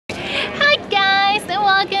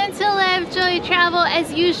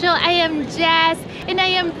as usual, I am Jess, and I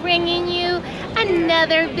am bringing you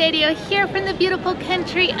another video here from the beautiful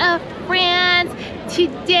country of France.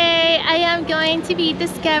 Today, I am going to be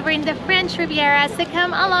discovering the French Riviera, so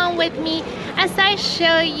come along with me as I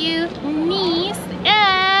show you Nice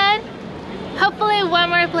and hopefully one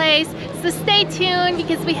more place. So stay tuned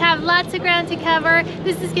because we have lots of ground to cover.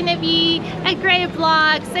 This is gonna be a great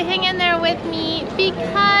vlog, so hang in there with me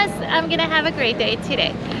because I'm gonna have a great day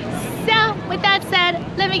today. So with that said,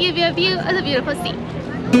 let me give you a view of the beautiful sea.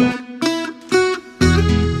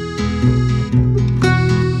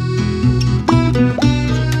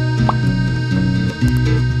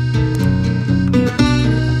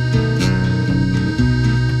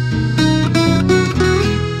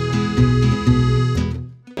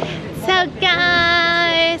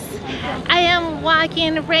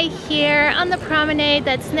 Walking right here on the promenade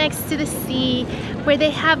that's next to the sea, where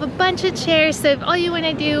they have a bunch of chairs, so if all you want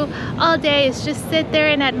to do all day is just sit there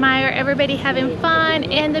and admire everybody having fun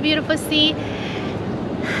and the beautiful sea,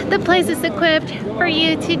 the place is equipped for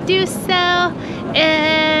you to do so.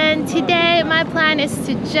 And today my plan is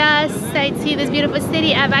to just sightsee this beautiful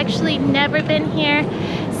city. I've actually never been here,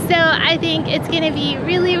 so I think it's gonna be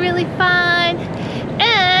really fun.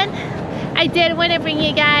 And I did want to bring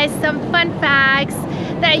you guys some fun facts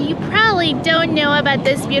that you probably don't know about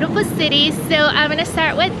this beautiful city, so I'm gonna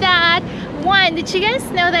start with that. One, did you guys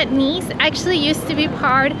know that Nice actually used to be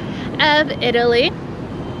part of Italy?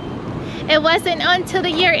 It wasn't until the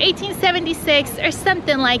year 1876 or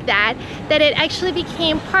something like that that it actually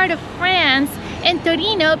became part of France, and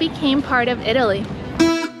Torino became part of Italy.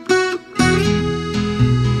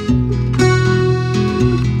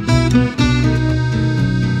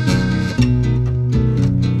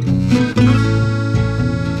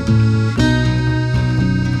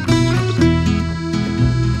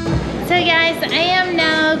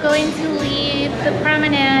 The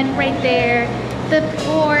promenade right there, the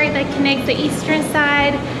port that connects the eastern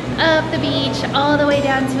side of the beach all the way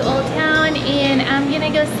down to Old Town, and I'm gonna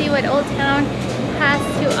go see what Old Town has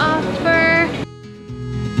to offer.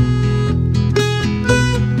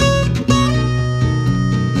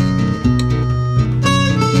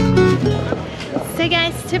 So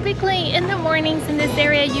guys, typically in the mornings in this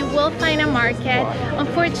area you will find a market.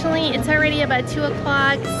 Unfortunately, it's already about 2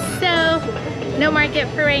 o'clock, so no market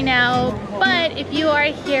for right now. But if you are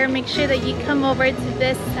here, make sure that you come over to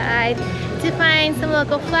this side to find some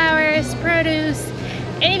local flowers, produce,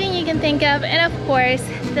 anything you can think of, and of course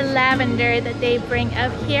the lavender that they bring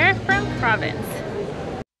up here from Provence.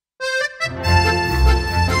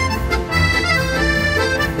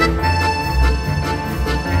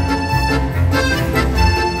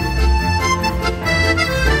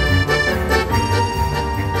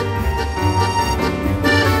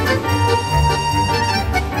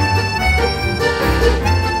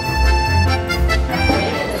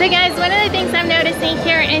 I'm noticing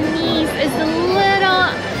here in Nice is the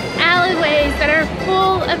little alleyways that are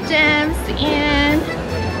full of gems, and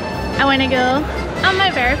I want to go on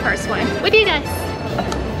my very first one with you guys.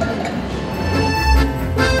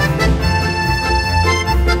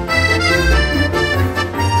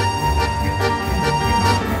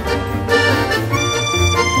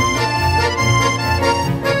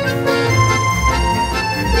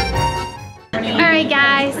 Alright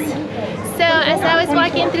guys, so as I was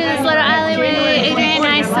walking through this little alleyway, Adrian and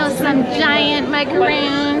I saw some giant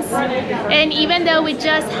macaroons, and even though we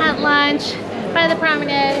just had lunch by the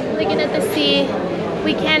promenade looking at the sea,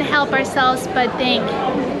 we can't help ourselves but think,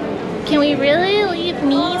 can we really leave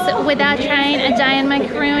Nice without trying a giant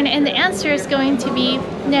macaroon? And the answer is going to be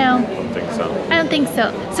no. I don't think so. I don't think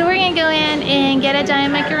so. So we're gonna go in and get a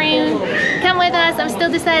giant macaroon. Come with us, I'm still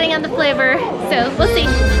deciding on the flavor, so we'll see.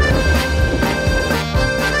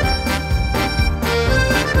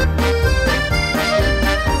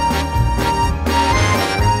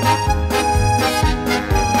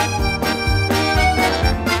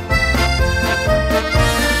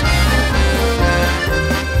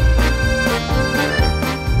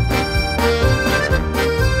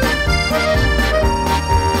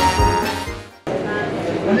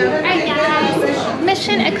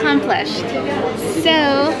 Mission accomplished.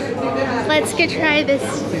 So let's go try this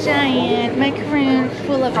giant macaroon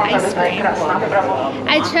full of ice cream.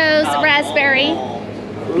 I chose raspberry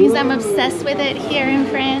because I'm obsessed with it here in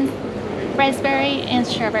France. Raspberry and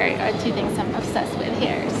strawberry are two things I'm obsessed with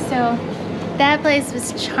here. So that place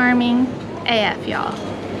was charming AF, y'all.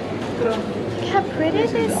 Look how pretty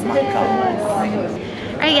this is.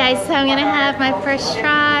 Alright guys, so I'm gonna have my first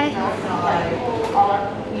try.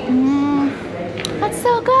 That's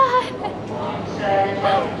so good.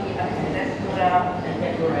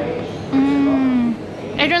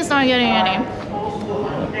 just not getting any.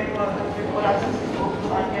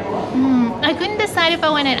 I couldn't decide if I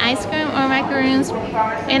wanted ice cream or macaroons,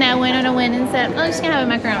 and I went on a whim and said, I'm just gonna have a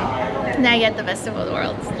macaroon. And I get the best of both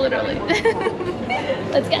worlds, literally.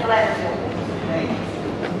 Let's go.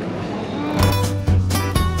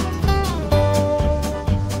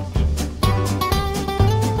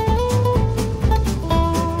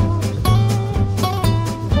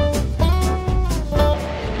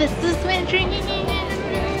 This is what dreams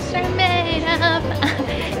are made of.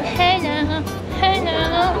 Hello,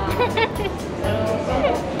 hello.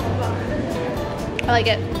 I like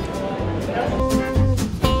it.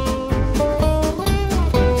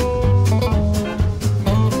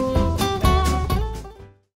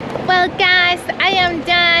 Well guys, I am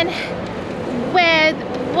done with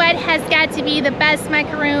what has got to be the best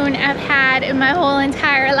macaroon I've had in my whole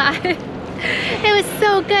entire life. It was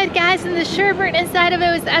so good, guys, and the sherbet inside of it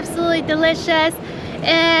was absolutely delicious.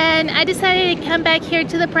 And I decided to come back here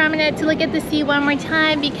to the promenade to look at the sea one more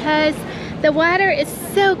time because the water is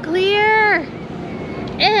so clear.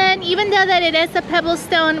 And even though that it is a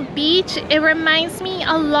pebblestone beach, it reminds me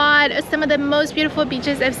a lot of some of the most beautiful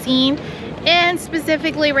beaches I've seen, and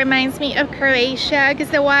specifically reminds me of Croatia because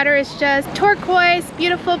the water is just turquoise,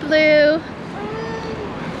 beautiful blue.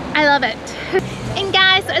 I love it. And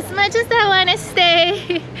guys, as much as I want to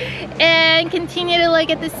stay and continue to look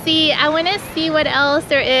at the sea, I want to see what else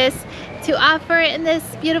there is to offer in this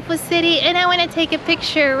beautiful city, and I want to take a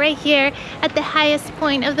picture right here at the highest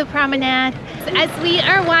point of the promenade. As we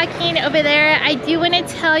are walking over there, I do want to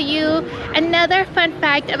tell you another fun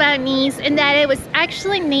fact about Nice, and that it was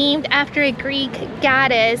actually named after a Greek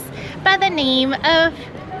goddess by the name of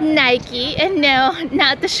Nike. And no,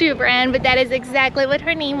 not the shoe brand, but that is exactly what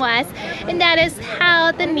her name was, and that is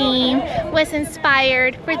how the name was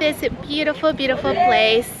inspired for this beautiful, beautiful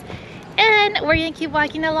place. And we're gonna keep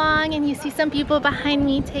walking along, and you see some people behind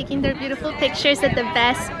me taking their beautiful pictures at the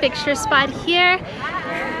best picture spot here.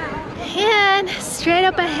 And straight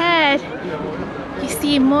up ahead, you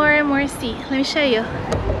see more and more sea. Let me show you.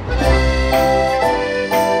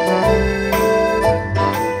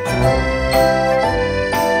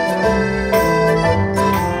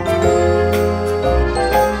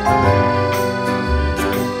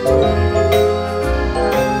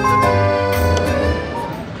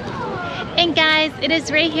 It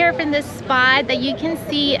is right here from this spot that you can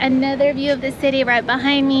see another view of the city right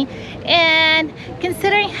behind me. And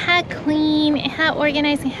considering how clean, how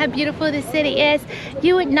organized, and how beautiful the city is,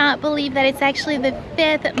 you would not believe that it's actually the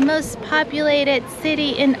 5th most populated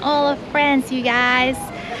city in all of France, you guys.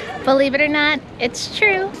 Believe it or not, it's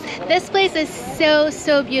true. This place is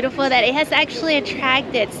so beautiful that it has actually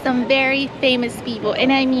attracted some very famous people,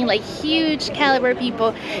 and I mean like huge caliber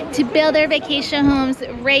people, to build their vacation homes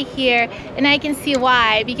right here. And I can see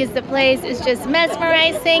why, because the place is just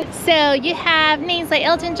mesmerizing. So you have names like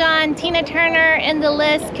Elton John, Tina Turner, and the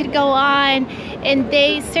list could go on, and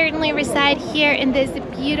they certainly reside here in this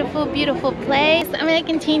beautiful, beautiful place. I'm gonna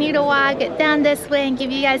continue to walk down this way and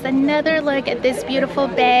give you guys another look at this beautiful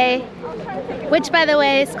bay, which by the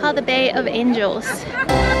way is called the Bay of Angels.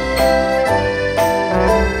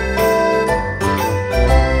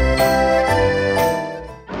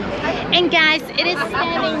 And guys, it is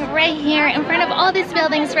standing right here in front of all these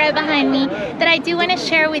buildings right behind me that I do want to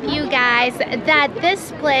share with you guys that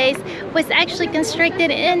this place was actually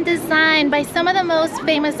constructed and designed by some of the most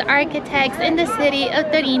famous architects in the city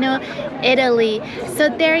of Torino, Italy. So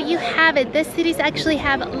there you have it. These cities actually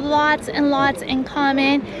have lots and lots in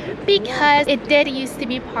common because it did used to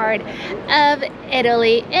be part of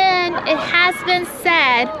Italy. And it has been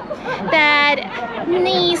said that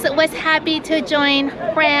Nice was happy to join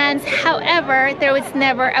France. However, there was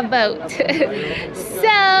never a vote.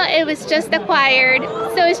 So it was just acquired.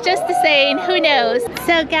 So it's just the saying, who knows?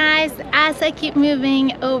 So guys, as I keep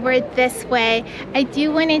moving over this way, I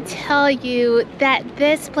do want to tell you that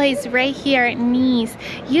this place right here, Nice,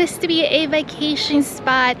 used to be a vacation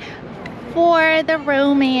spot for the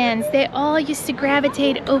Romans. They all used to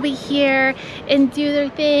gravitate over here and do their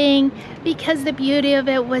thing because the beauty of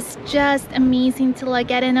it was just amazing to look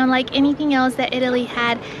at, and unlike anything else that Italy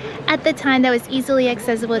had at the time that was easily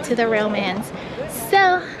accessible to the Romans.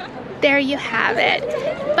 So there you have it.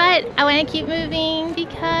 But I want to keep moving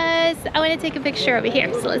because I want to take a picture over here.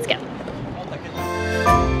 So let's go.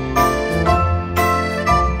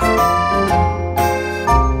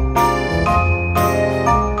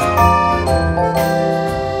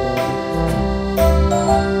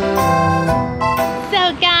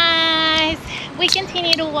 We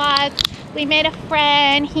continue to walk. We made a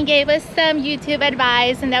friend. He gave us some YouTube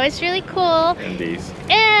advice, and that was really cool.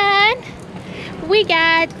 And we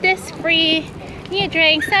got this free new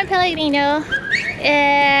drink, San Pellegrino,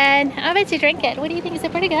 and I'm about to drink it. What do you think? Is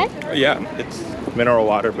it pretty good? Yeah, it's mineral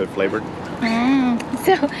water but flavored.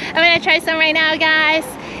 So I'm gonna try some right now, guys,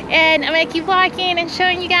 and I'm gonna keep walking and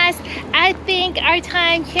showing you guys. I think our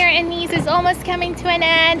time here in Nice is almost coming to an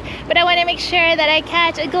end, but I want to make sure that I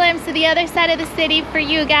catch a glimpse of the other side of the city for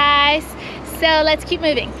you guys. So let's keep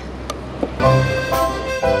moving.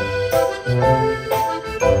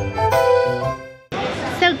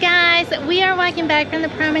 So guys, we are walking back from the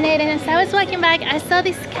promenade, and as I was walking back, I saw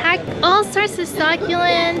these all sorts of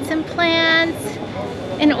succulents and plants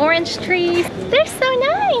and orange trees. They're so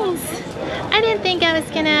nice. I didn't think I was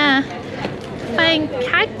gonna find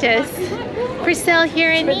cactus for sale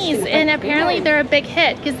here in Nice, and apparently they're a big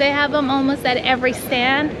hit because they have them almost at every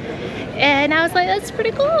stand. And I was like, that's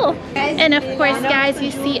pretty cool. And of course, guys,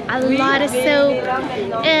 you see a lot of soap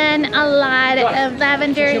and a lot of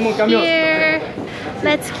lavender here.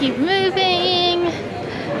 Let's keep moving.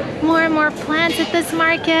 More and more plants at this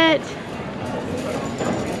market.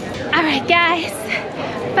 All right, guys.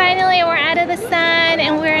 Finally, we're out of the sun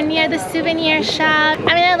and we're near the souvenir shop. I'm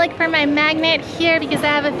gonna look for my magnet here because I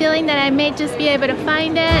have a feeling that I may just be able to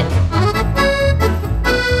find it.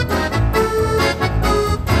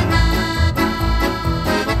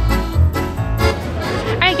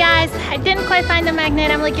 Alright guys, I didn't quite find the magnet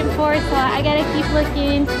I'm looking for, so I gotta keep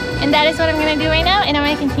looking. And that is what I'm gonna do right now, and I'm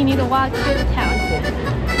gonna continue to walk through the town.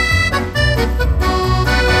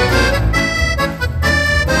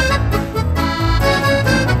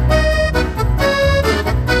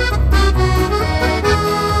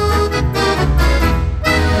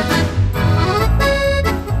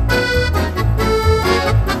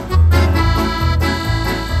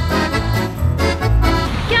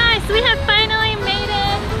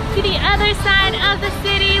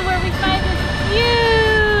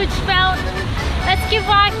 Keep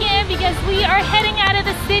walking because we are heading out of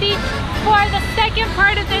the city for the second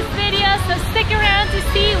part of this video, so stick around to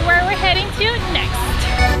see where we're heading to next.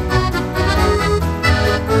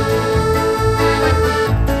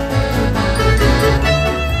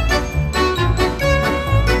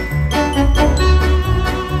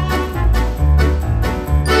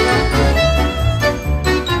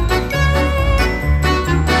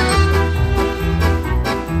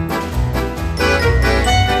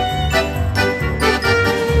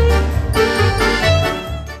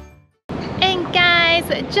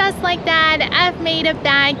 Just like that, I've made it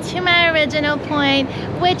back to my original point,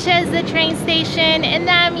 which is the train station, and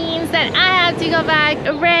that means that I have to go back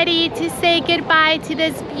ready to say goodbye to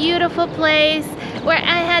this beautiful place where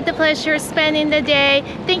I had the pleasure of spending the day.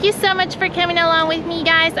 Thank you so much for coming along with me,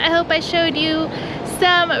 guys. I hope I showed you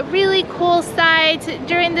some really cool sights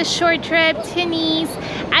during this short trip to Nice.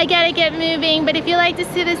 I gotta get moving, but if you like to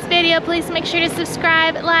see this video, please make sure to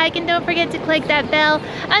subscribe, like, and don't forget to click that bell.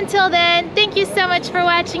 Until then, thank you so much for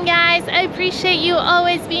watching, guys. I appreciate you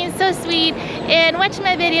always being so sweet and watching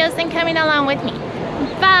my videos and coming along with me.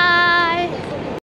 Bye!